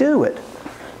how do you do it?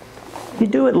 You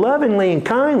do it lovingly and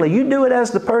kindly. You do it as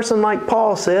the person like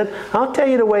Paul said. I'll tell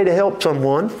you the way to help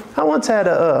someone. I once had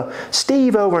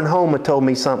Steve over in Homa told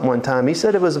me something one time. He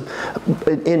said it was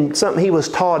in something he was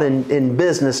taught in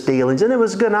business dealings, and it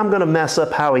was good. I'm going to mess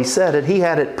up how he said it. He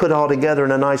had it put all together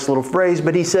in a nice little phrase,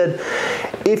 but he said,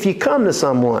 if you come to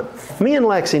someone, me and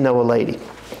Lexi know a lady.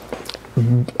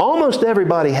 Almost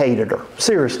everybody hated her,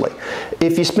 seriously.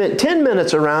 If you spent 10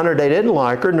 minutes around her, they didn't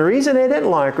like her. And the reason they didn't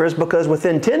like her is because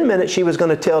within 10 minutes she was going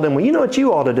to tell them, well, you know what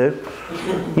you ought to do?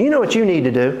 You know what you need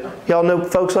to do? Y'all know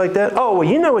folks like that? Oh, well,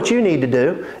 you know what you need to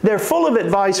do. They're full of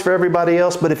advice for everybody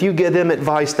else, but if you give them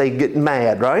advice, they get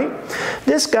mad, right?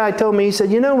 This guy told me, he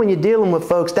said, you know, when you're dealing with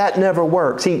folks, that never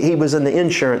works. He was in the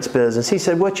insurance business. He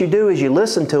said, what you do is you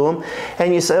listen to them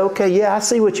and you say, okay, yeah, I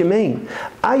see what you mean.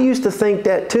 I used to think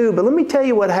that too, but let me tell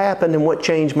you what happened and what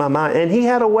changed my mind. And he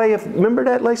had a way of, remember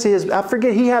that, Lexi? I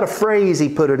forget, he had a phrase he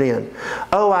put it in.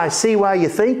 Oh, I see why you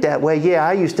think that way. Yeah,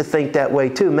 I used to think that way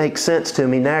too. Makes sense to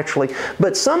me naturally.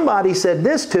 But somebody said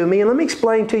this to me, and let me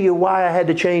explain to you why I had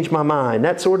to change my mind.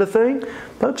 That sort of thing.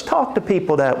 Folks, talk to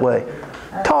people that way.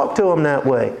 Talk to them that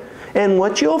way. And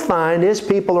what you'll find is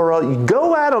people are,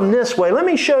 go at them this way. Let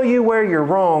me show you where you're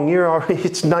wrong.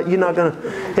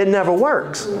 It never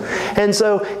works. And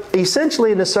so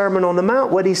essentially in the Sermon on the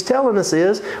Mount, what he's telling us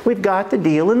is we've got to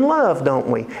deal in love, don't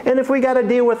we? And if we got to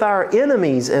deal with our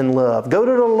enemies in love, go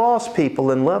to the lost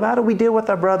people in love, how do we deal with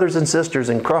our brothers and sisters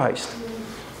in Christ?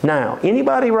 Now,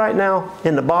 anybody right now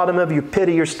in the bottom of your pit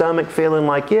of your stomach feeling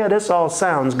like, yeah, this all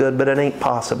sounds good, but it ain't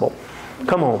possible?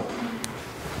 Come on.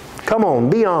 Come on,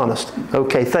 be honest.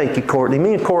 Okay, thank you, Courtney.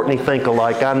 Me and Courtney think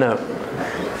alike, I know.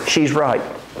 She's right.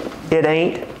 It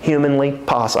ain't humanly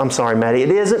possible. I'm sorry, Maddie.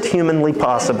 It isn't humanly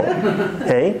possible.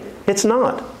 Okay? It's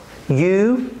not.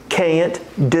 You can't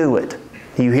do it.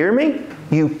 You hear me?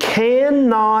 You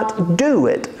cannot do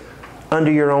it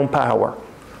under your own power.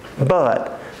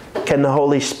 But can the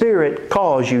Holy Spirit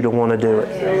cause you to want to do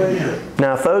it?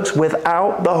 Now, folks,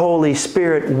 without the Holy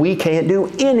Spirit, we can't do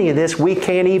any of this. We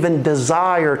can't even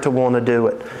desire to want to do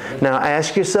it. Now,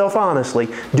 ask yourself honestly,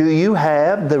 do you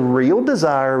have the real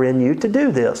desire in you to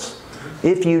do this?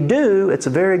 If you do, it's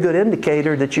a very good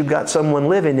indicator that you've got someone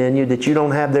living in you that you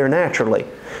don't have there naturally.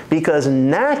 Because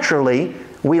naturally,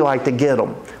 we like to get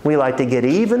them. We like to get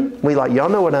even. Y'all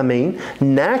know what I mean.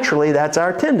 Naturally, that's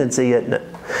our tendency, isn't it?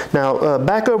 Now,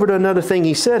 back over to another thing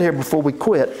he said here before we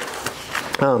quit.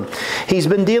 He's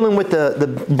been dealing with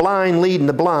the blind leading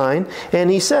the blind,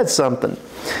 and he said something.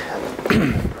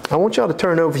 I want y'all to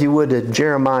turn over, if you would, to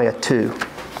Jeremiah 2.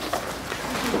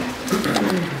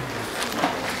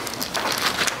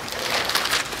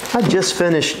 I just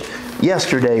finished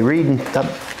yesterday reading...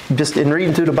 Just in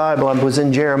reading through the Bible, I was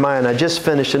in Jeremiah and I just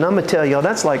finished, and I'm going to tell y'all,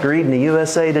 that's like reading the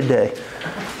USA Today.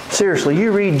 Seriously,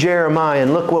 you read Jeremiah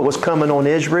and look what was coming on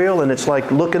Israel, and it's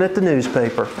like looking at the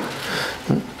newspaper.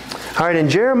 All right, in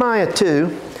Jeremiah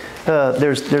 2,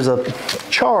 there's a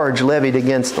charge levied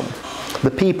against them,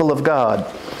 the people of God.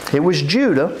 It was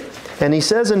Judah, and he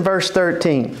says in verse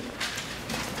 13,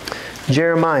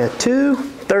 Jeremiah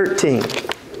 2:13.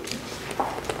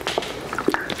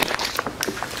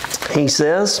 He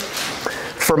says,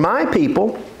 for my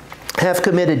people have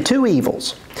committed two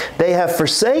evils. They have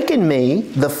forsaken me,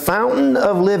 the fountain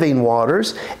of living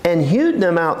waters, and hewed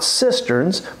them out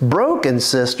cisterns, broken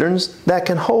cisterns that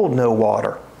can hold no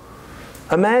water.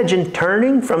 Imagine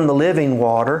turning from the living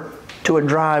water to a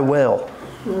dry well.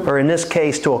 Or in this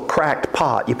case, to a cracked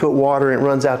pot. You put water and it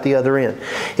runs out the other end.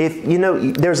 If you know,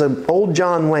 there's an old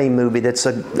John Wayne movie that's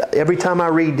every time I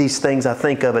read these things, I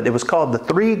think of it. It was called The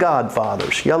Three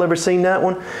Godfathers. Y'all ever seen that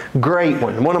one? Great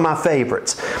one. One of my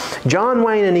favorites. John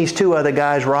Wayne and these two other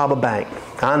guys rob a bank.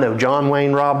 I know, John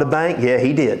Wayne robbed a bank. Yeah,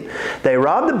 he did. They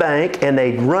robbed the bank and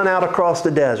they run out across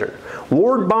the desert.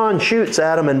 Ward Bond shoots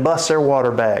at them and busts their water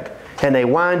bag. And they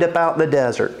wind up out in the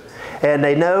desert. And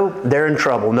they know they're in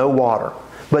trouble, no water.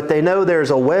 But they know there's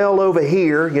a well over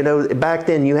here. You know, back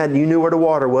then you knew where the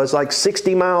water was, like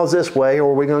 60 miles this way,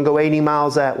 or we're going to go 80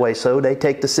 miles that way. So they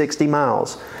take the 60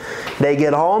 miles. They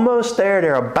get almost there.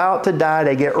 They're about to die.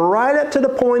 They get right up to the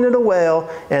point of the well,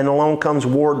 and along comes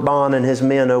Ward Bond and his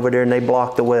men over there, and they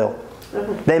block the well.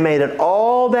 They made it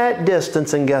all that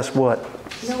distance, and guess what?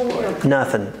 No water.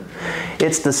 Nothing.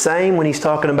 It's the same when he's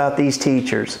talking about these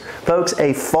teachers. Folks,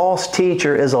 a false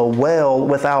teacher is a well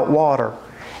without water.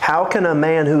 How can a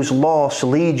man who's lost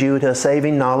lead you to a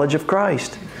saving knowledge of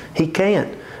Christ? He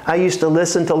can't. I used to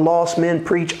listen to lost men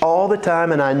preach all the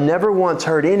time, and I never once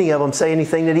heard any of them say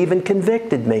anything that even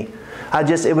convicted me.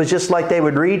 It was just like they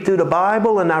would read through the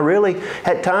Bible, and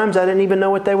at times I didn't even know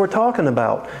what they were talking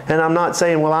about. And I'm not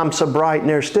saying, well, I'm so bright and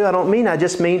they're still. I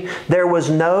just mean there was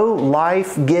no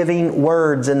life-giving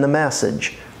words in the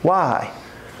message. Why?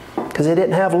 Because they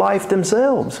didn't have life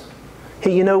themselves.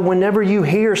 Whenever you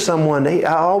hear someone, I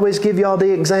always give y'all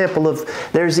the example of,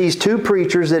 there's these two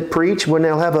preachers that preach when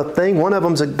they'll have a thing. One of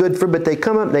them's a good for, but they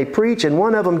come up and they preach, and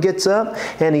one of them gets up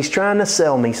and he's trying to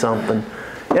sell me something.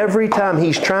 Every time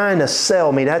he's trying to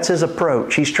sell me, that's his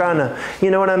approach. He's trying to,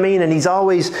 you know what I mean? And he's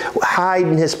always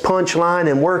hiding his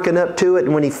punchline and working up to it.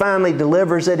 And when he finally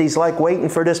delivers it, he's like waiting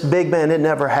for this big man. It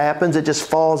never happens. It just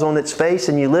falls on its face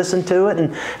and you listen to it.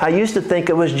 And I used to think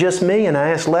it was just me. And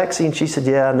I asked Lexi and she said,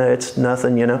 yeah, no, it's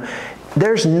nothing,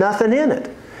 There's nothing in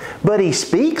it. But he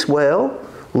speaks well,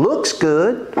 looks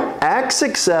good, acts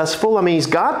successful. I mean, he's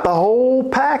got the whole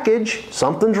package.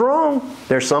 Something's wrong.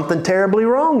 There's something terribly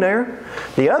wrong there.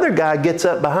 The other guy gets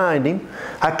up behind him.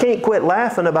 I can't quit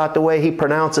laughing about the way he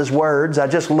pronounces words. I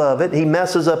just love it. He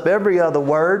messes up every other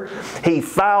word. He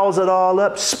fouls it all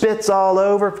up, spits all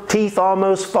over, teeth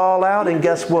almost fall out, and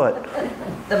guess what?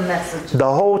 The message.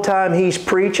 The whole time he's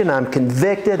preaching, I'm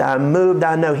convicted, I'm moved,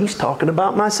 I know he's talking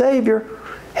about my Savior.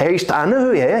 He's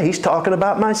talking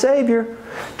about my Savior.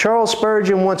 Charles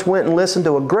Spurgeon once went and listened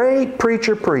to a great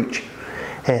preacher preach.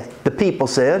 And the people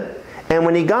said, and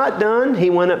when he got done, he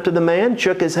went up to the man,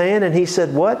 shook his hand, and he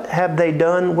said, what have they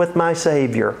done with my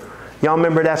Savior? Y'all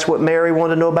remember that's what Mary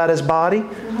wanted to know about his body?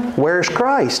 Where's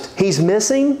Christ? He's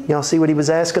missing. Y'all see what he was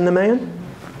asking the man?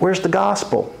 Where's the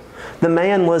gospel? The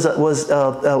man was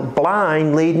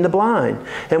blind leading the blind.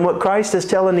 And what Christ is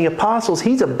telling the apostles,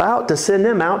 He's about to send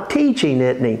them out teaching,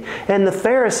 isn't He? And the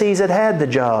Pharisees had the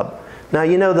job. Now,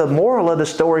 the moral of the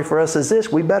story for us is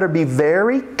this. We better be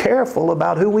very careful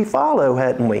about who we follow,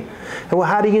 hadn't we? And well,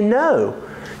 how do you know?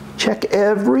 Check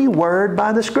every word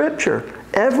by the Scripture.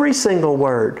 Every single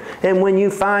word. And when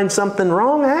you find something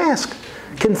wrong, ask.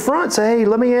 Confront, say, hey,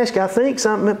 let me ask you, I think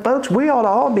something, folks, we ought to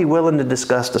all be willing to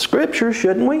discuss the Scriptures,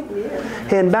 shouldn't we?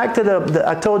 Yeah. And back to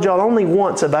I told y'all only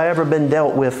once have I ever been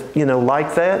dealt with,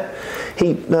 like that.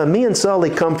 Me and Sully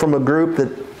come from a group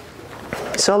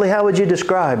that, Sully, how would you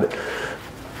describe it?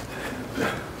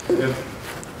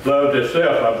 Love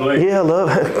itself, I believe. Yeah,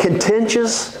 love,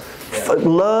 contentious.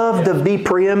 Love to be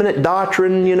preeminent,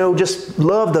 doctrine, just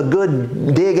love the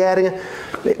good dig at it.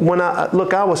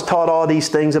 I was taught all these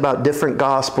things about different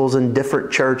gospels and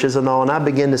different churches and all, and I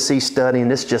began to see studying,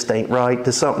 this just ain't right,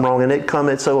 there's something wrong,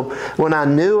 and so when I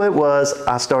knew it was,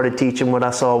 I started teaching what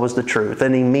I saw was the truth,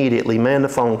 and immediately, man, the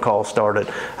phone call started.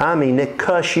 I mean, it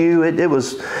cuss you, it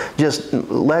was just,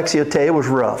 Lexi will tell you, it was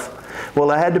rough.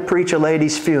 Well, I had to preach a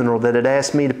lady's funeral that had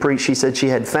asked me to preach. She said she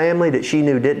had family that she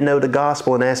knew didn't know the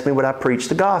gospel and asked me would I preach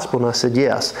the gospel. And I said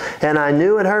yes. And I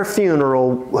knew at her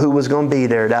funeral who was going to be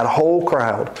there, that whole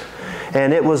crowd.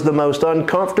 And it was the most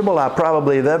uncomfortable I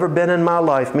probably have ever been in my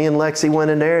life. Me and Lexi went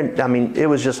in there, and it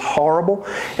was just horrible.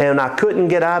 And I couldn't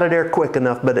get out of there quick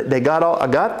enough. But I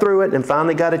got through it and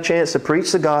finally got a chance to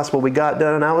preach the gospel. We got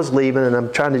done and I was leaving, and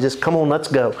I'm trying to just, come on, let's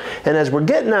go. And as we're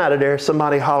getting out of there,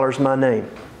 somebody hollers my name.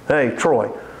 Hey, Troy.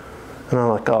 And I'm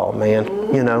like, oh, man,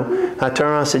 I turned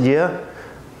around and said, yeah,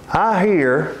 I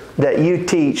hear that you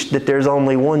teach that there's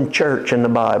only one church in the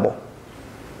Bible.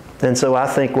 And so I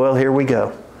think, well, here we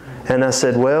go. And I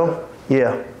said, well,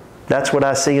 yeah, that's what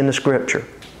I see in the Scripture.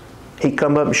 He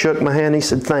come up and shook my hand. He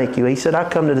said, thank you. He said, I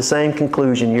come to the same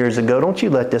conclusion years ago. Don't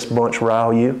you let this bunch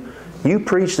rile you. You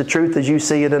preach the truth as you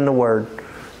see it in the Word.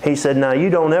 He said, now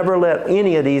you don't ever let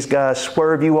any of these guys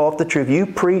swerve you off the truth. You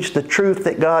preach the truth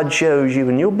that God shows you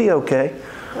and you'll be okay.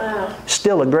 Wow.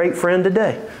 Still a great friend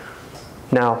today.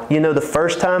 Now, the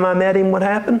first time I met him, what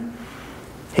happened?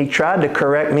 He tried to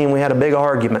correct me and we had a big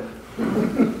argument.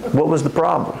 What was the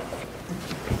problem?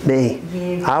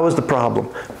 Me. I was the problem.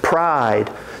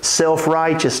 Pride,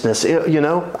 self-righteousness,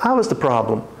 I was the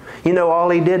problem. All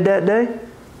he did that day?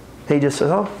 He just said,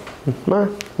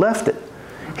 oh, left it.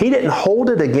 He didn't hold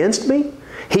it against me.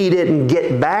 He didn't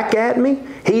get back at me.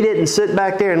 He didn't sit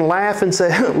back there and laugh and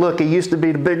say, look, he used to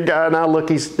be the big guy, now look,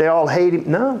 they all hate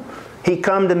him. No. He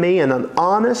come to me in an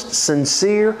honest,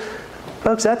 sincere,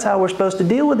 folks, that's how we're supposed to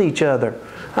deal with each other.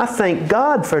 I thank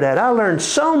God for that. I learned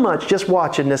so much just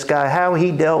watching this guy, how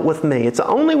he dealt with me. It's the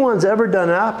only one's ever done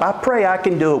it. I pray I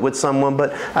can do it with someone,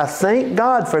 but I thank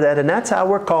God for that, and that's how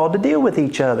we're called to deal with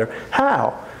each other.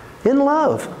 How? In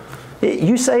love.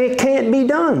 You say it can't be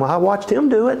done. Well, I watched him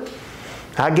do it.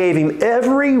 I gave him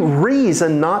every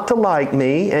reason not to like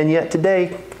me, and yet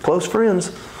today, close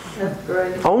friends. That's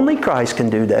great. Only Christ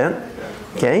can do that.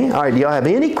 Okay? All right, do y'all have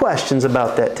any questions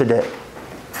about that today?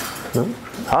 No?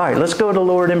 All right, let's go to the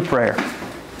Lord in prayer.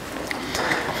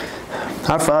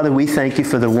 Our Father, we thank you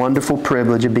for the wonderful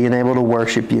privilege of being able to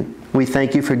worship you. We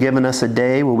thank you for giving us a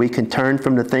day where we can turn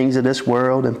from the things of this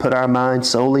world and put our minds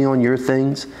solely on your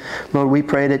things. Lord, we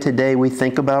pray that today we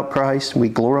think about Christ, we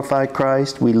glorify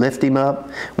Christ, we lift him up,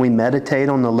 we meditate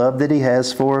on the love that he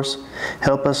has for us.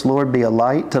 Help us, Lord, be a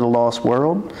light to the lost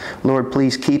world. Lord,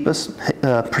 please keep us,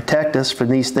 protect us from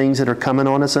these things that are coming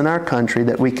on us in our country,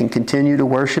 that we can continue to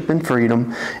worship in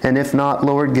freedom. And if not,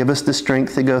 Lord, give us the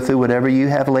strength to go through whatever you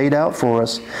have laid out for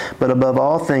us. But above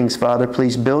all things, Father,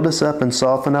 please build us up and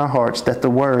soften our hearts, that the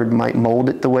Word might mold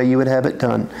it the way you would have it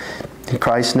done. In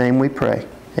Christ's name we pray.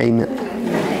 Amen.